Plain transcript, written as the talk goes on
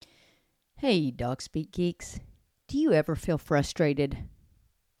Hey, Dog Speak Geeks. Do you ever feel frustrated?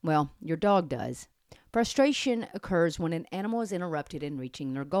 Well, your dog does. Frustration occurs when an animal is interrupted in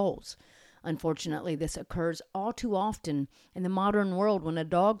reaching their goals. Unfortunately, this occurs all too often in the modern world when a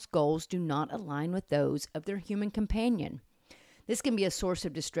dog's goals do not align with those of their human companion. This can be a source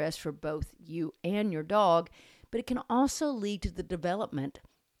of distress for both you and your dog, but it can also lead to the development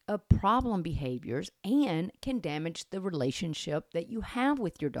of problem behaviors and can damage the relationship that you have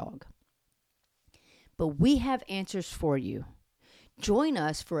with your dog. But we have answers for you. Join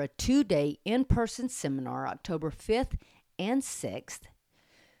us for a 2-day in-person seminar October 5th and 6th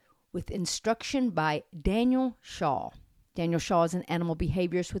with instruction by Daniel Shaw. Daniel Shaw is an animal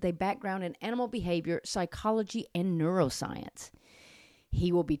behaviorist with a background in animal behavior, psychology, and neuroscience.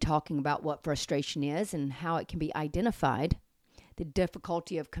 He will be talking about what frustration is and how it can be identified, the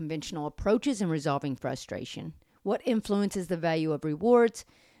difficulty of conventional approaches in resolving frustration, what influences the value of rewards,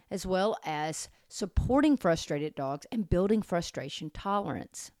 as well as supporting frustrated dogs and building frustration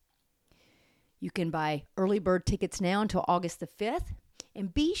tolerance. You can buy early bird tickets now until August the 5th,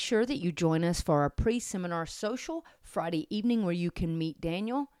 and be sure that you join us for our pre-seminar social Friday evening where you can meet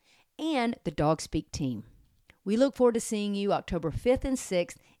Daniel and the Dog Speak team. We look forward to seeing you October 5th and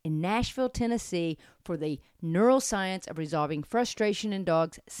 6th in Nashville, Tennessee for the Neuroscience of Resolving Frustration in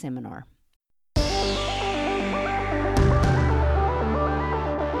Dogs seminar.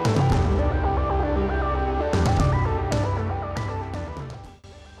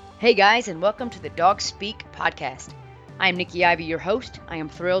 Hey guys, and welcome to the Dog Speak podcast. I am Nikki Ivy, your host. I am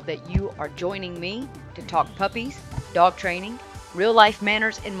thrilled that you are joining me to talk puppies, dog training, real life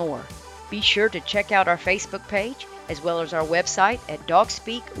manners, and more. Be sure to check out our Facebook page as well as our website at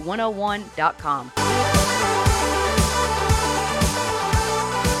dogspeak101.com.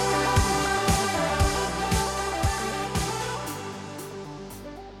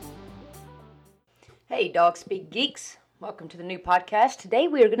 Hey, Dog Speak Geeks. Welcome to the new podcast. Today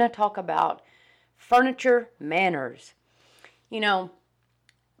we are going to talk about furniture manners. You know,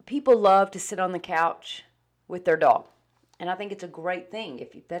 people love to sit on the couch with their dog, and I think it's a great thing.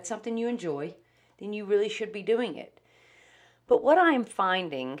 If that's something you enjoy, then you really should be doing it. But what I am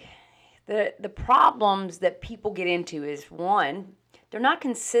finding, the problems that people get into is, one, they're not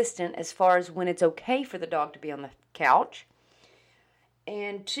consistent as far as when it's okay for the dog to be on the couch,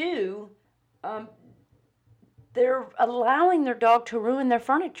 and two, they're allowing their dog to ruin their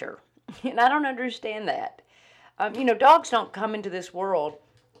furniture. And I don't understand that. Dogs don't come into this world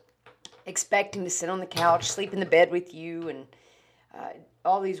expecting to sit on the couch, sleep in the bed with you, and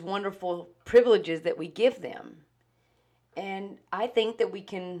all these wonderful privileges that we give them. And I think that we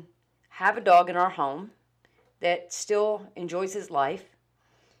can have a dog in our home that still enjoys his life,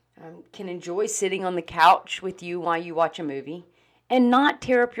 can enjoy sitting on the couch with you while you watch a movie, and not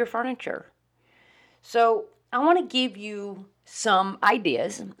tear up your furniture. So I want to give you some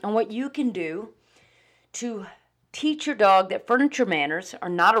ideas on what you can do to teach your dog that furniture manners are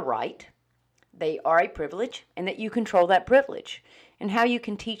not a right, they are a privilege, and that you control that privilege, and how you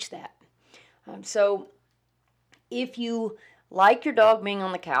can teach that. So if you like your dog being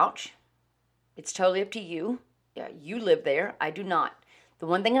on the couch, it's totally up to you. You live there. I do not. The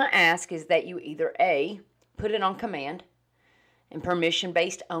one thing I ask is that you either A, put it on command and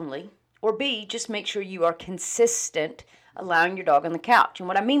permission-based only, or B, just make sure you are consistent allowing your dog on the couch. And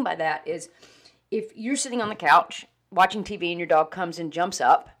what I mean by that is if you're sitting on the couch watching TV and your dog comes and jumps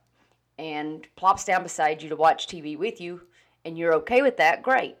up and plops down beside you to watch TV with you and you're okay with that,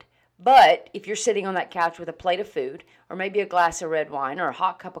 great. But if you're sitting on that couch with a plate of food or maybe a glass of red wine or a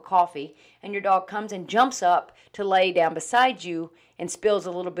hot cup of coffee and your dog comes and jumps up to lay down beside you and spills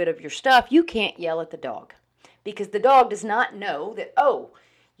a little bit of your stuff, you can't yell at the dog because the dog does not know that,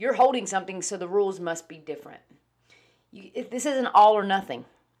 you're holding something, so the rules must be different. If this isn't all or nothing.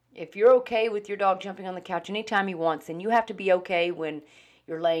 If you're okay with your dog jumping on the couch anytime he wants, then you have to be okay when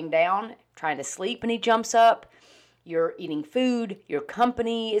you're laying down, trying to sleep and he jumps up, you're eating food, your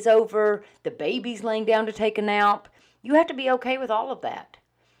company is over, the baby's laying down to take a nap. You have to be okay with all of that,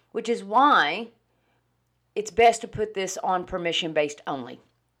 which is why it's best to put this on permission-based only,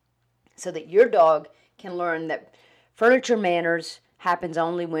 so that your dog can learn that furniture manners happens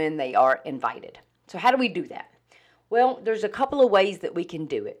only when they are invited. So how do we do that? Well, there's a couple of ways that we can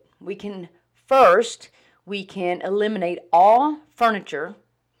do it. We can eliminate all furniture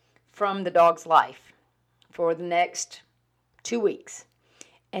from the dog's life for the next 2 weeks,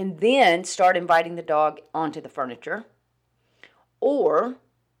 and then start inviting the dog onto the furniture. Or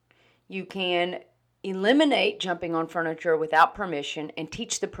you can eliminate jumping on furniture without permission and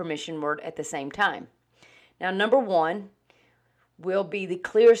teach the permission word at the same time. Now, number one, will be the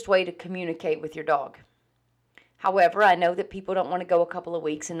clearest way to communicate with your dog. However, I know that people don't want to go a couple of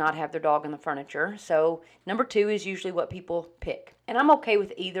weeks and not have their dog on the furniture. So number 2 is usually what people pick. And I'm okay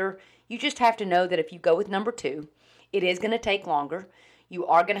with either. You just have to know that if you go with number 2, it is going to take longer. You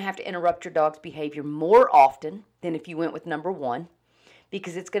are going to have to interrupt your dog's behavior more often than if you went with number 1,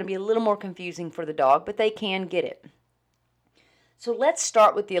 because it's going to be a little more confusing for the dog, but they can get it. So let's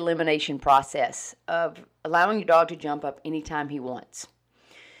start with the elimination process of allowing your dog to jump up anytime he wants.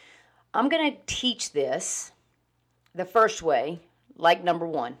 I'm going to teach this the first way, like number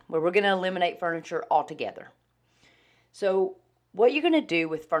 1, where we're going to eliminate furniture altogether. So what you're going to do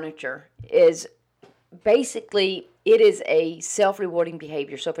with furniture is basically it is a self-rewarding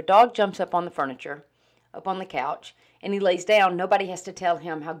behavior. So if a dog jumps up on the furniture, up on the couch, and he lays down, nobody has to tell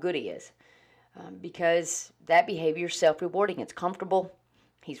him how good he is, because that behavior is self-rewarding. It's comfortable,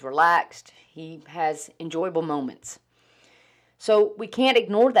 he's relaxed, he has enjoyable moments. So we can't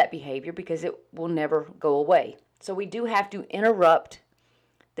ignore that behavior because it will never go away. So we do have to interrupt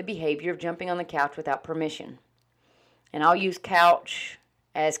the behavior of jumping on the couch without permission. And I'll use couch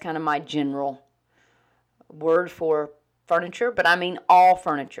as kind of my general word for furniture, but I mean all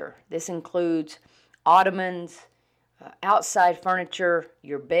furniture. This includes ottomans, outside furniture,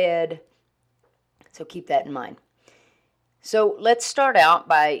 your bed. So keep that in mind. So let's start out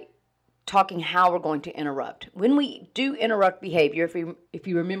by talking how we're going to interrupt. When we do interrupt behavior, if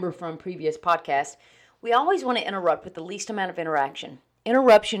you remember from previous podcasts, we always want to interrupt with the least amount of interaction.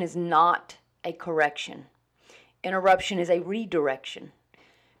 Interruption is not a correction. Interruption is a redirection.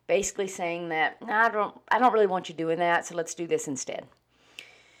 Basically saying that, I don't really want you doing that, so let's do this instead.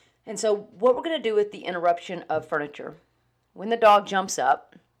 And so what we're going to do with the interruption of furniture, when the dog jumps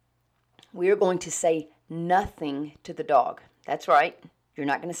up, we are going to say nothing to the dog. That's right. You're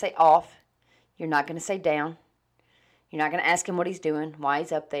not going to say off. You're not going to say down. You're not going to ask him what he's doing, why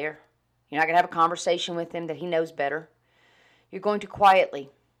he's up there. You're not going to have a conversation with him that he knows better. You're going to quietly,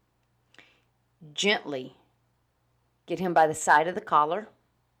 gently get him by the side of the collar,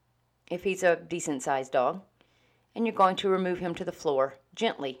 if he's a decent-sized dog, and you're going to remove him to the floor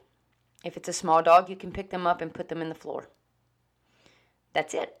gently. If it's a small dog, you can pick them up and put them in the floor.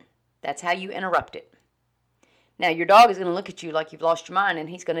 That's it. That's how you interrupt it. Now, your dog is going to look at you like you've lost your mind, and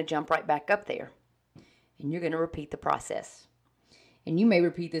he's going to jump right back up there. And you're going to repeat the process. And you may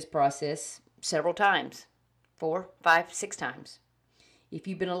repeat this process several times, 4, 5, 6 times. If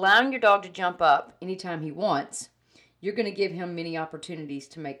you've been allowing your dog to jump up anytime he wants, you're going to give him many opportunities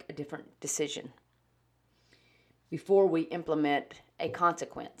to make a different decision before we implement a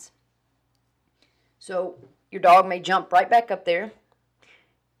consequence. So your dog may jump right back up there.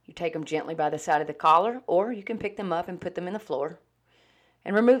 You take them gently by the side of the collar, or you can pick them up and put them in the floor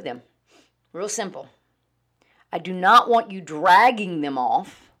and remove them. Real simple. I do not want you dragging them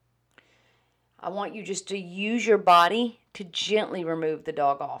off. I want you just to use your body to gently remove the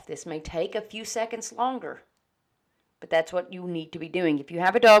dog off. This may take a few seconds longer, but that's what you need to be doing. If you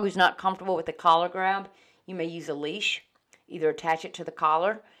have a dog who's not comfortable with the collar grab, you may use a leash, either attach it to the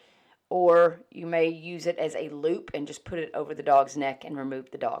collar, or you may use it as a loop and just put it over the dog's neck and remove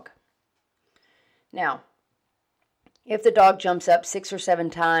the dog. Now, if the dog jumps up 6 or 7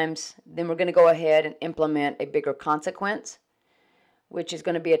 times, then we're going to go ahead and implement a bigger consequence, which is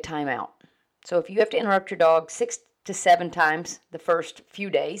going to be a timeout. So if you have to interrupt your dog 6 to 7 times the first few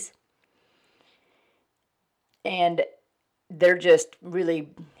days, and they're just really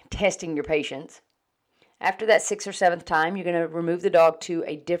testing your patience, after that 6th or 7th time, you're going to remove the dog to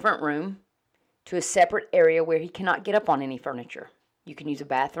a different room, to a separate area where he cannot get up on any furniture. You can use a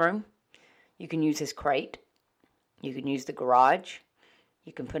bathroom. You can use his crate. You can use the garage.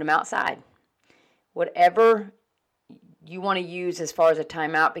 You can put him outside. Whatever you want to use as far as a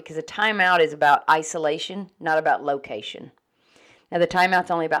timeout, because a timeout is about isolation, not about location. Now, the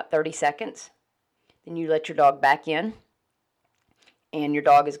timeout's only about 30 seconds. Then you let your dog back in, and your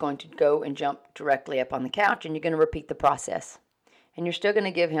dog is going to go and jump directly up on the couch, and you're going to repeat the process. And you're still going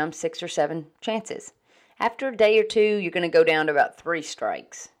to give him 6 or 7 chances. After a day or 2, you're going to go down to about 3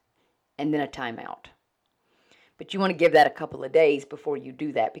 strikes, and then a timeout. But you want to give that a couple of days before you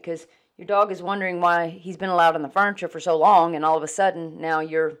do that, because your dog is wondering why he's been allowed on the furniture for so long, and all of a sudden, now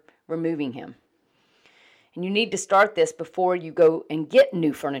you're removing him. And you need to start this before you go and get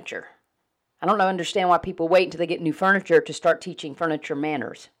new furniture. I don't understand why people wait until they get new furniture to start teaching furniture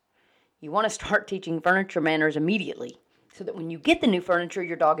manners. You want to start teaching furniture manners immediately, so that when you get the new furniture,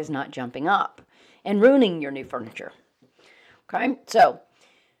 your dog is not jumping up and ruining your new furniture. Okay, so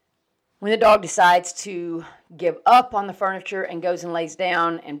when the dog decides to give up on the furniture and goes and lays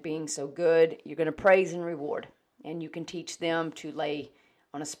down and being so good, you're going to praise and reward. And you can teach them to lay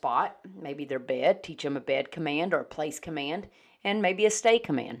on a spot, maybe their bed, teach them a bed command or a place command, and maybe a stay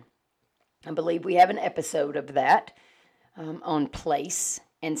command. I believe we have an episode of that on place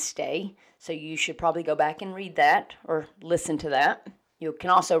and stay, so you should probably go back and read that or listen to that. You can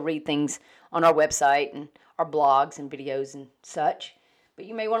also read things on our website and our blogs and videos and such, but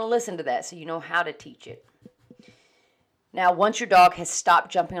you may want to listen to that so you know how to teach it. Now, once your dog has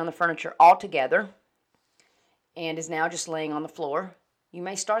stopped jumping on the furniture altogether and is now just laying on the floor, you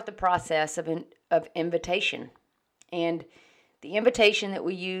may start the process of invitation. And the invitation that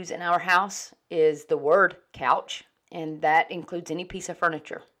we use in our house is the word couch, and that includes any piece of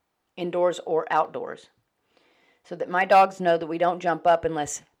furniture, indoors or outdoors, so that my dogs know that we don't jump up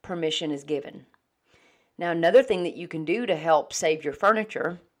unless permission is given. Now, another thing that you can do to help save your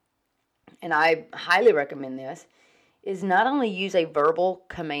furniture, and I highly recommend this, is not only use a verbal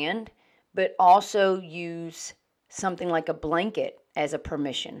command, but also use something like a blanket as a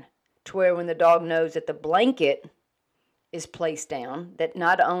permission, to where when the dog knows that the blanket is placed down, that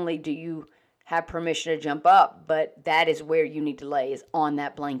not only do you have permission to jump up, but that is where you need to lay, is on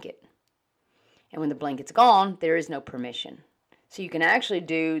that blanket. And when the blanket's gone, there is no permission. So you can actually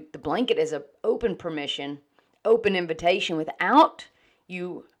do the blanket as an open permission, open invitation without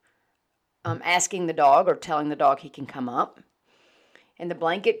you asking the dog or telling the dog he can come up. And the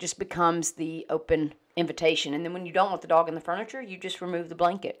blanket just becomes the open invitation. And then when you don't want the dog in the furniture, you just remove the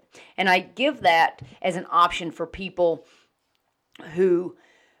blanket. And I give that as an option for people who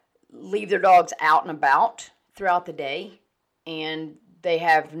leave their dogs out and about throughout the day, and they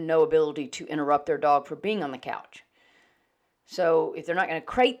have no ability to interrupt their dog for being on the couch. So if they're not going to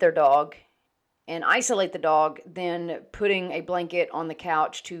crate their dog and isolate the dog, then putting a blanket on the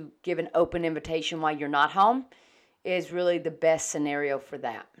couch to give an open invitation while you're not home is really the best scenario for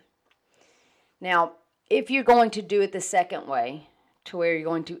that. Now, if you're going to do it the second way, to where you're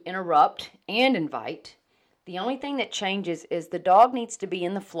going to interrupt and invite, the only thing that changes is the dog needs to be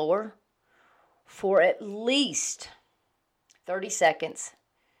in the floor for at least 30 seconds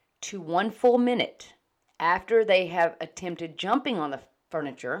to 1 full minute after they have attempted jumping on the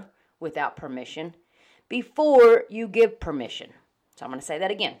furniture without permission before you give permission. So I'm going to say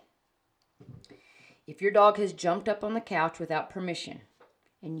that again. If your dog has jumped up on the couch without permission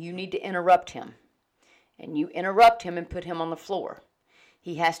and you need to interrupt him, and you interrupt him and put him on the floor,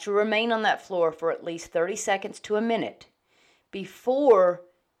 he has to remain on that floor for at least 30 seconds to a minute before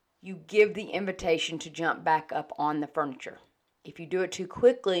you give the invitation to jump back up on the furniture. If you do it too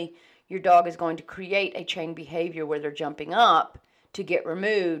quickly, your dog is going to create a chain behavior where they're jumping up to get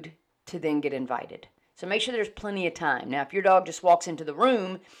removed to then get invited. So make sure there's plenty of time. Now, if your dog just walks into the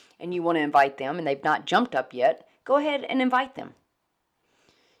room and you want to invite them and they've not jumped up yet, go ahead and invite them.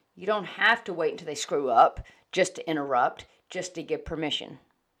 You don't have to wait until they screw up just to interrupt, just to give permission.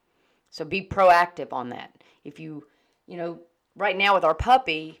 So be proactive on that. If right now with our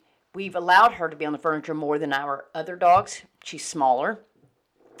puppy, we've allowed her to be on the furniture more than our other dogs. She's smaller.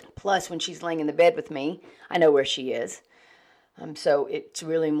 Plus, when she's laying in the bed with me, I know where she is. So it's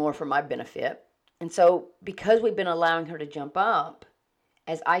really more for my benefit. And so because we've been allowing her to jump up,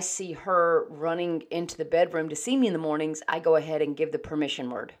 as I see her running into the bedroom to see me in the mornings, I go ahead and give the permission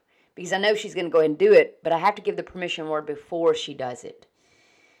word. Because I know she's going to go ahead and do it, but I have to give the permission word before she does it.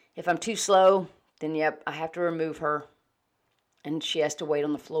 If I'm too slow, then I have to remove her, and she has to wait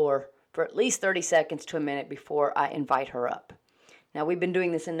on the floor for at least 30 seconds to a minute before I invite her up. Now, we've been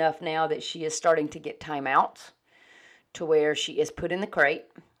doing this enough now that she is starting to get timeouts to where she is put in the crate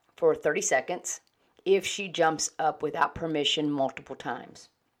for 30 seconds if she jumps up without permission multiple times.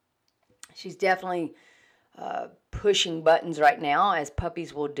 She's definitely pushing buttons right now, as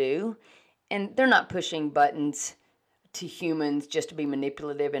puppies will do. And they're not pushing buttons to humans just to be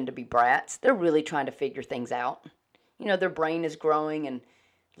manipulative and to be brats. They're really trying to figure things out. Their brain is growing and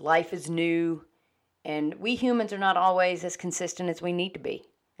life is new. And we humans are not always as consistent as we need to be.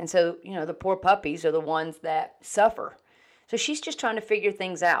 And so, the poor puppies are the ones that suffer. So she's just trying to figure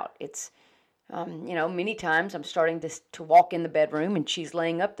things out. It's, many times I'm starting to walk in the bedroom and she's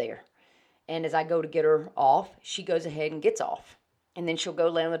laying up there. And as I go to get her off, she goes ahead and gets off. And then she'll go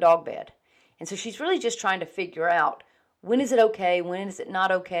lay on the dog bed. And so she's really just trying to figure out, when is it okay? When is it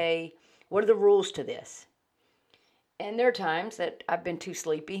not okay? What are the rules to this? And there are times that I've been too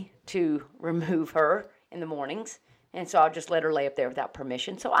sleepy to remove her in the mornings. And so I'll just let her lay up there without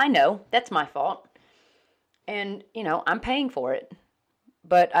permission. So I know that's my fault. And, I'm paying for it.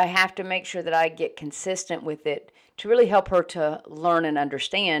 But I have to make sure that I get consistent with it to really help her to learn and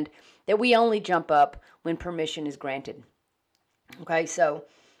understand that we only jump up when permission is granted. Okay, so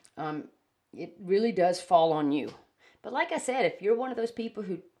it really does fall on you. But like I said, if you're one of those people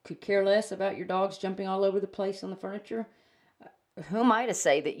who could care less about your dogs jumping all over the place on the furniture, who am I to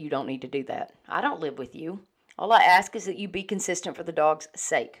say that you don't need to do that? I don't live with you. All I ask is that you be consistent for the dog's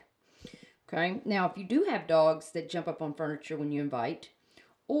sake. Okay? Now, if you do have dogs that jump up on furniture when you invite,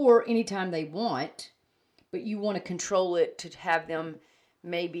 or anytime they want, but you want to control it to have them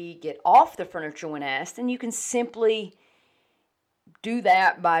maybe get off the furniture when asked, then you can simply do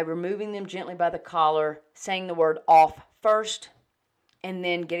that by removing them gently by the collar, saying the word off first, and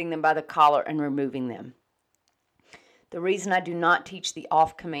then getting them by the collar and removing them. The reason I do not teach the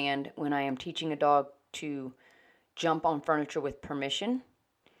off command when I am teaching a dog to jump on furniture with permission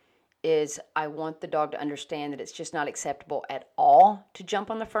is I want the dog to understand that it's just not acceptable at all to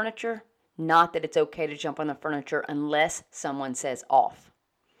jump on the furniture, not that it's okay to jump on the furniture unless someone says off.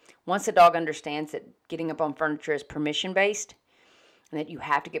 Once the dog understands that getting up on furniture is permission-based and that you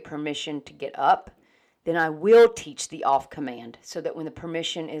have to get permission to get up, then I will teach the off command so that when the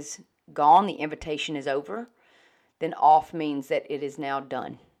permission is gone, the invitation is over, then off means that it is now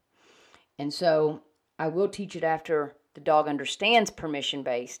done. And so I will teach it after the dog understands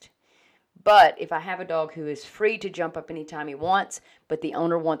permission-based. But if I have a dog who is free to jump up anytime he wants, but the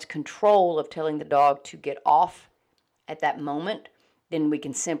owner wants control of telling the dog to get off at that moment, then we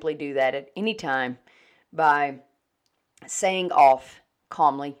can simply do that at any time by saying off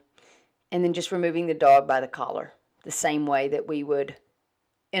calmly and then just removing the dog by the collar, the same way that we would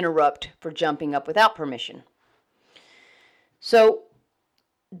interrupt for jumping up without permission. So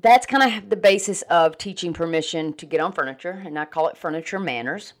that's kind of the basis of teaching permission to get on furniture, and I call it furniture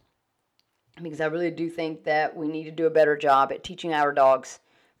manners, because I really do think that we need to do a better job at teaching our dogs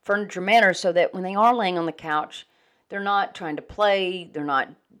furniture manners so that when they are laying on the couch, they're not trying to play, they're not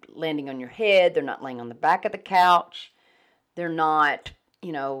landing on your head, they're not laying on the back of the couch, they're not,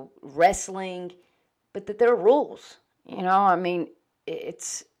 wrestling, but that there are rules. We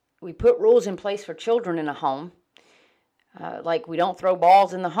put rules in place for children in a home. Like we don't throw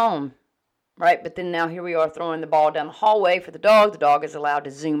balls in the home, right? But then now here we are throwing the ball down the hallway for the dog. The dog is allowed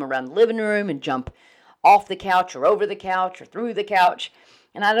to zoom around the living room and jump off the couch or over the couch or through the couch.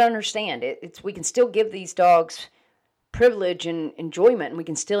 And I don't understand it. We can still give these dogs privilege and enjoyment, and we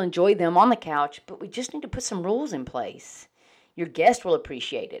can still enjoy them on the couch, but we just need to put some rules in place. Your guest will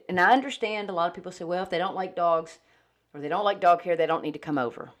appreciate it. And I understand a lot of people say, well, if they don't like dogs or they don't like dog hair, they don't need to come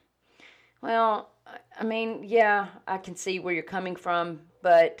over. Well, yeah, I can see where you're coming from,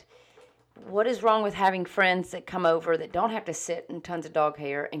 but what is wrong with having friends that come over that don't have to sit in tons of dog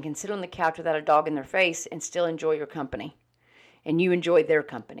hair and can sit on the couch without a dog in their face and still enjoy your company, and you enjoy their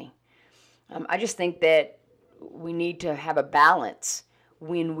company? I just think that we need to have a balance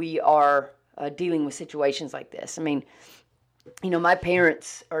when we are dealing with situations like this. My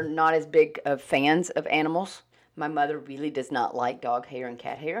parents are not as big of fans of animals. My mother really does not like dog hair and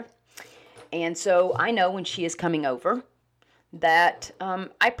cat hair. And so I know when she is coming over that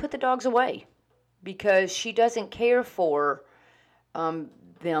I put the dogs away because she doesn't care for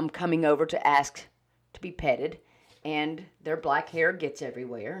them coming over to ask to be petted, and their black hair gets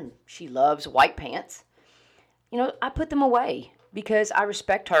everywhere, and she loves white pants. I put them away because I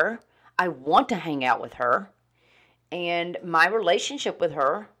respect her. I want to hang out with her, and my relationship with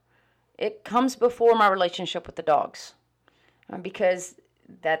her, it comes before my relationship with the dogs because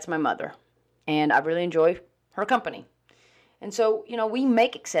that's my mother. And I really enjoy her company. And so, we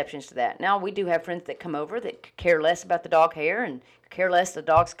make exceptions to that. Now, we do have friends that come over that care less about the dog hair and care less the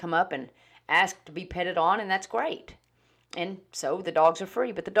dogs come up and ask to be petted on, and that's great. And so the dogs are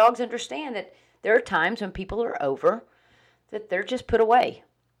free. But the dogs understand that there are times when people are over that they're just put away.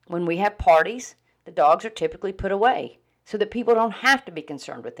 When we have parties, the dogs are typically put away so that people don't have to be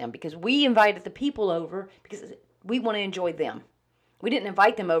concerned with them because we invited the people over because we want to enjoy them. We didn't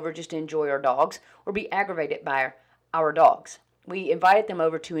invite them over just to enjoy our dogs or be aggravated by our dogs. We invited them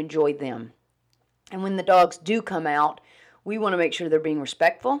over to enjoy them. And when the dogs do come out, we want to make sure they're being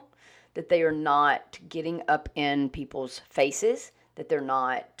respectful, that they are not getting up in people's faces, that they're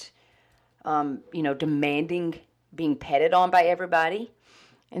not, demanding being petted on by everybody.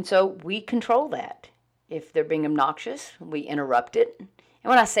 And so we control that. If they're being obnoxious, we interrupt it. And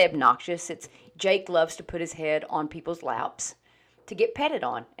when I say obnoxious, it's Jake loves to put his head on people's laps to get petted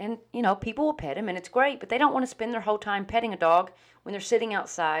on. And, people will pet him, and it's great, but they don't want to spend their whole time petting a dog when they're sitting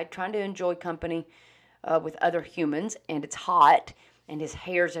outside trying to enjoy company with other humans, and it's hot, and his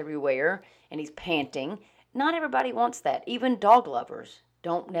hair's everywhere, and he's panting. Not everybody wants that. Even dog lovers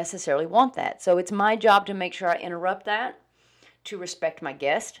don't necessarily want that. So it's my job to make sure I interrupt that, to respect my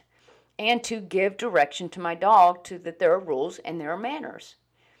guest, and to give direction to my dog that there are rules and there are manners.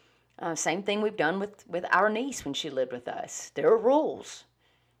 Same thing we've done with our niece when she lived with us. There are rules.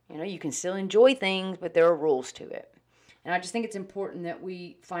 You can still enjoy things, but there are rules to it. And I just think it's important that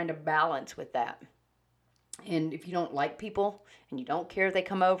we find a balance with that. And if you don't like people and you don't care if they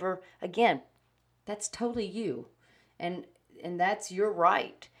come over, again, that's totally you. And that's your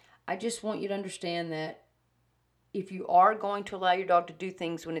right. I just want you to understand that if you are going to allow your dog to do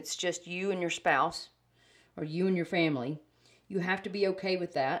things when it's just you and your spouse or you and your family, you have to be okay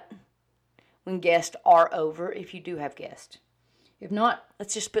with that when guests are over, if you do have guests. If not,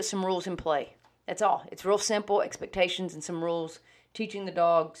 let's just put some rules in play. That's all. It's real simple, expectations and some rules, teaching the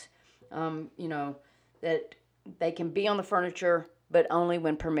dogs, that they can be on the furniture, but only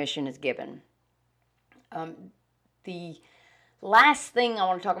when permission is given. The last thing I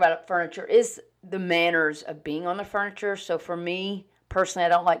want to talk about furniture is the manners of being on the furniture. So for me, personally, I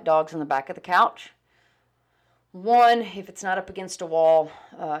don't like dogs on the back of the couch. One, if it's not up against a wall,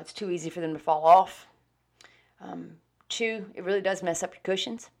 it's too easy for them to fall off. Two, it really does mess up your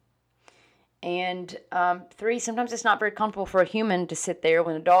cushions. And three, sometimes it's not very comfortable for a human to sit there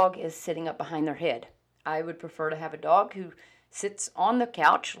when a dog is sitting up behind their head. I would prefer to have a dog who sits on the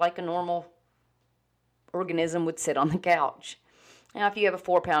couch like a normal organism would sit on the couch. Now, if you have a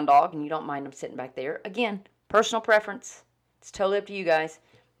 4-pound dog and you don't mind them sitting back there, again, personal preference. It's totally up to you guys.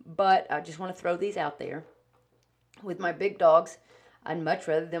 But I just want to throw these out there. With my big dogs, I'd much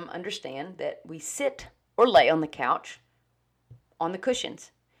rather them understand that we sit or lay on the couch on the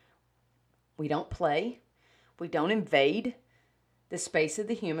cushions. We don't play. We don't invade the space of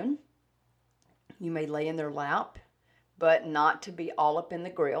the human. You may lay in their lap, but not to be all up in the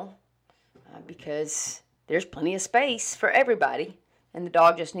grill because there's plenty of space for everybody. And the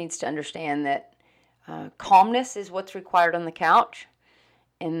dog just needs to understand that calmness is what's required on the couch,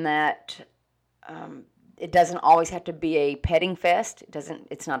 and that it doesn't always have to be a petting fest.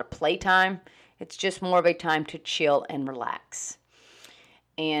 It's not a playtime. It's just more of a time to chill and relax.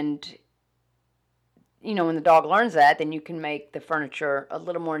 And when the dog learns that, then you can make the furniture a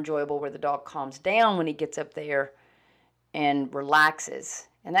little more enjoyable where the dog calms down when he gets up there and relaxes.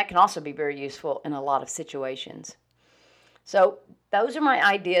 And that can also be very useful in a lot of situations. So those are my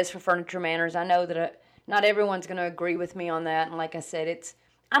ideas for furniture manners. I know that not everyone's going to agree with me on that. And like I said,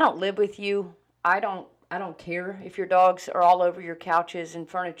 I don't live with you. I don't care if your dogs are all over your couches and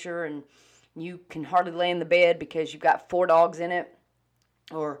furniture and you can hardly lay in the bed because you've got 4 dogs in it,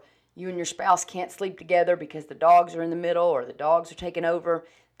 or you and your spouse can't sleep together because the dogs are in the middle or the dogs are taking over.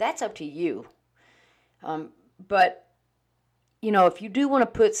 That's up to you. But, if you do want to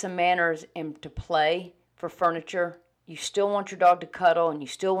put some manners into play for furniture, you still want your dog to cuddle and you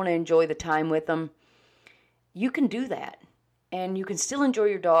still want to enjoy the time with them, you can do that. And you can still enjoy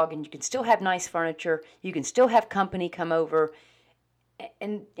your dog and you can still have nice furniture. You can still have company come over.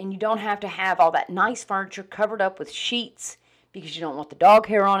 And you don't have to have all that nice furniture covered up with sheets because you don't want the dog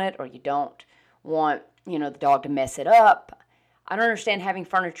hair on it or you don't want, the dog to mess it up. I don't understand having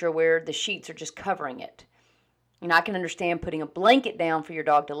furniture where the sheets are just covering it. I can understand putting a blanket down for your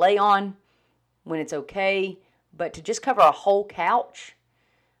dog to lay on when it's okay, but to just cover a whole couch,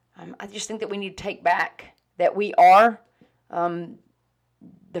 I just think that we need to take back that we are the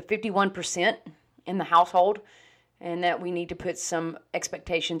 51% in the household, and that we need to put some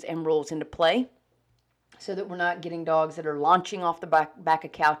expectations and rules into play so that we're not getting dogs that are launching off the back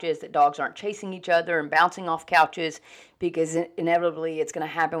of couches, that dogs aren't chasing each other and bouncing off couches, because inevitably it's going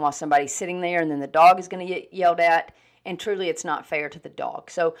to happen while somebody's sitting there and then the dog is going to get yelled at, and truly it's not fair to the dog.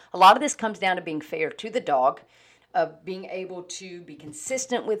 So a lot of this comes down to being fair to the dog, of being able to be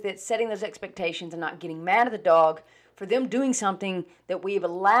consistent with it, setting those expectations and not getting mad at the dog for them doing something that we've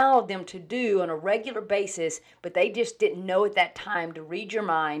allowed them to do on a regular basis, but they just didn't know at that time to read your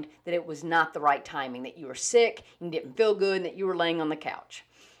mind that it was not the right timing, that you were sick, you didn't feel good, and that you were laying on the couch.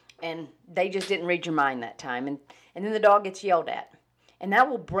 And they just didn't read your mind that time. And then the dog gets yelled at. And that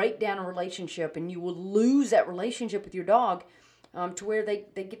will break down a relationship, and you will lose that relationship with your dog to where they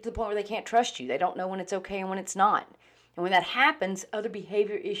get to the point where they can't trust you. They don't know when it's okay and when it's not. And when that happens, other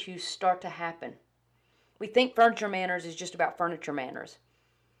behavior issues start to happen. We think furniture manners is just about furniture manners.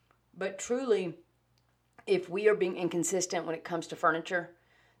 But truly, if we are being inconsistent when it comes to furniture,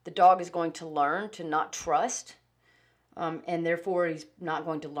 the dog is going to learn to not trust, and therefore he's not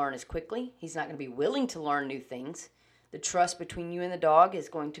going to learn as quickly. He's not going to be willing to learn new things. The trust between you and the dog is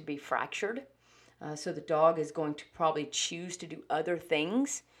going to be fractured. So the dog is going to probably choose to do other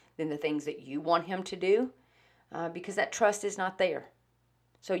things than the things that you want him to do, because that trust is not there.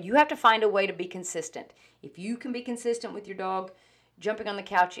 So you have to find a way to be consistent. If you can be consistent with your dog jumping on the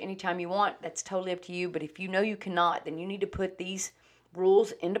couch anytime you want, that's totally up to you. But if you know you cannot, then you need to put these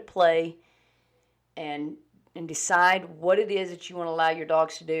rules into play and decide what it is that you want to allow your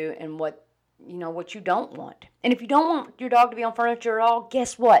dogs to do and what you don't want. And if you don't want your dog to be on furniture at all,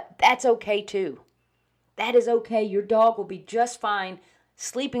 guess what? That's okay too. That is okay. Your dog will be just fine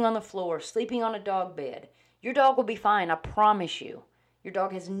sleeping on the floor, sleeping on a dog bed. Your dog will be fine, I promise you. Your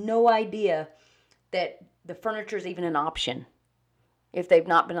dog has no idea that the furniture is even an option if they've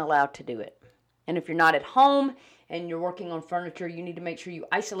not been allowed to do it. And if you're not at home and you're working on furniture, you need to make sure you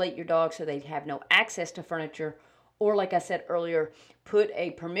isolate your dog so they have no access to furniture. Or like I said earlier, put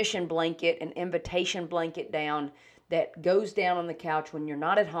a permission blanket, an invitation blanket down that goes down on the couch when you're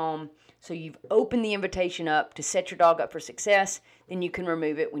not at home. So you've opened the invitation up to set your dog up for success. Then you can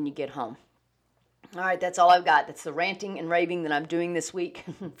remove it when you get home. All right, that's all I've got. That's the ranting and raving that I'm doing this week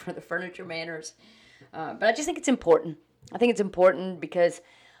for the furniture manners. But I just think it's important. I think it's important because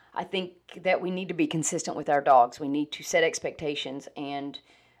I think that we need to be consistent with our dogs. We need to set expectations, and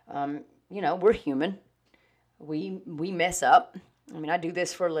we're human. We mess up. I mean, I do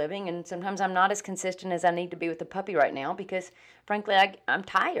this for a living, and sometimes I'm not as consistent as I need to be with the puppy right now because, frankly, I'm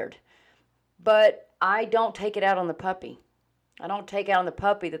tired. But I don't take it out on the puppy. I don't take out on the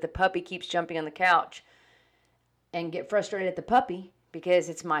puppy that the puppy keeps jumping on the couch and get frustrated at the puppy because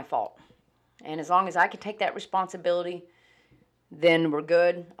it's my fault. And as long as I can take that responsibility, then we're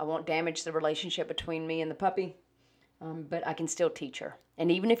good. I won't damage the relationship between me and the puppy, but I can still teach her.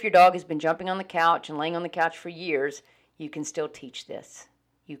 And even if your dog has been jumping on the couch and laying on the couch for years, you can still teach this.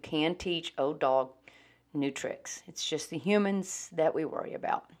 You can teach old dog new tricks. It's just the humans that we worry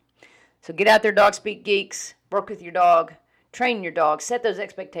about. So get out there, Dog Speak Geeks. Work with your dog. Train your dog. Set those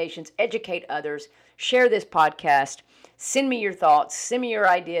expectations. Educate others. Share this podcast. Send me your thoughts. Send me your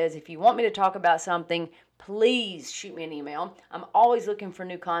ideas. If you want me to talk about something, please shoot me an email. I'm always looking for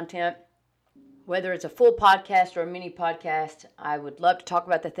new content. Whether it's a full podcast or a mini podcast, I would love to talk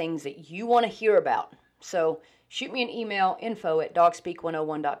about the things that you want to hear about. So shoot me an email,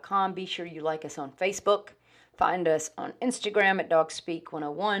 info@dogspeak101.com. Be sure you like us on Facebook. Find us on Instagram at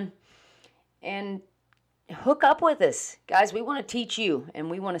dogspeak101. And hook up with us. Guys, we want to teach you, and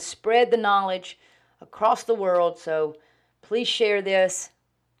we want to spread the knowledge across the world. So please share this,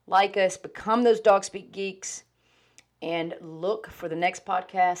 like us, become those Dog Speak Geeks, and look for the next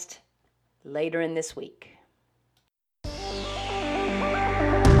podcast later in this week.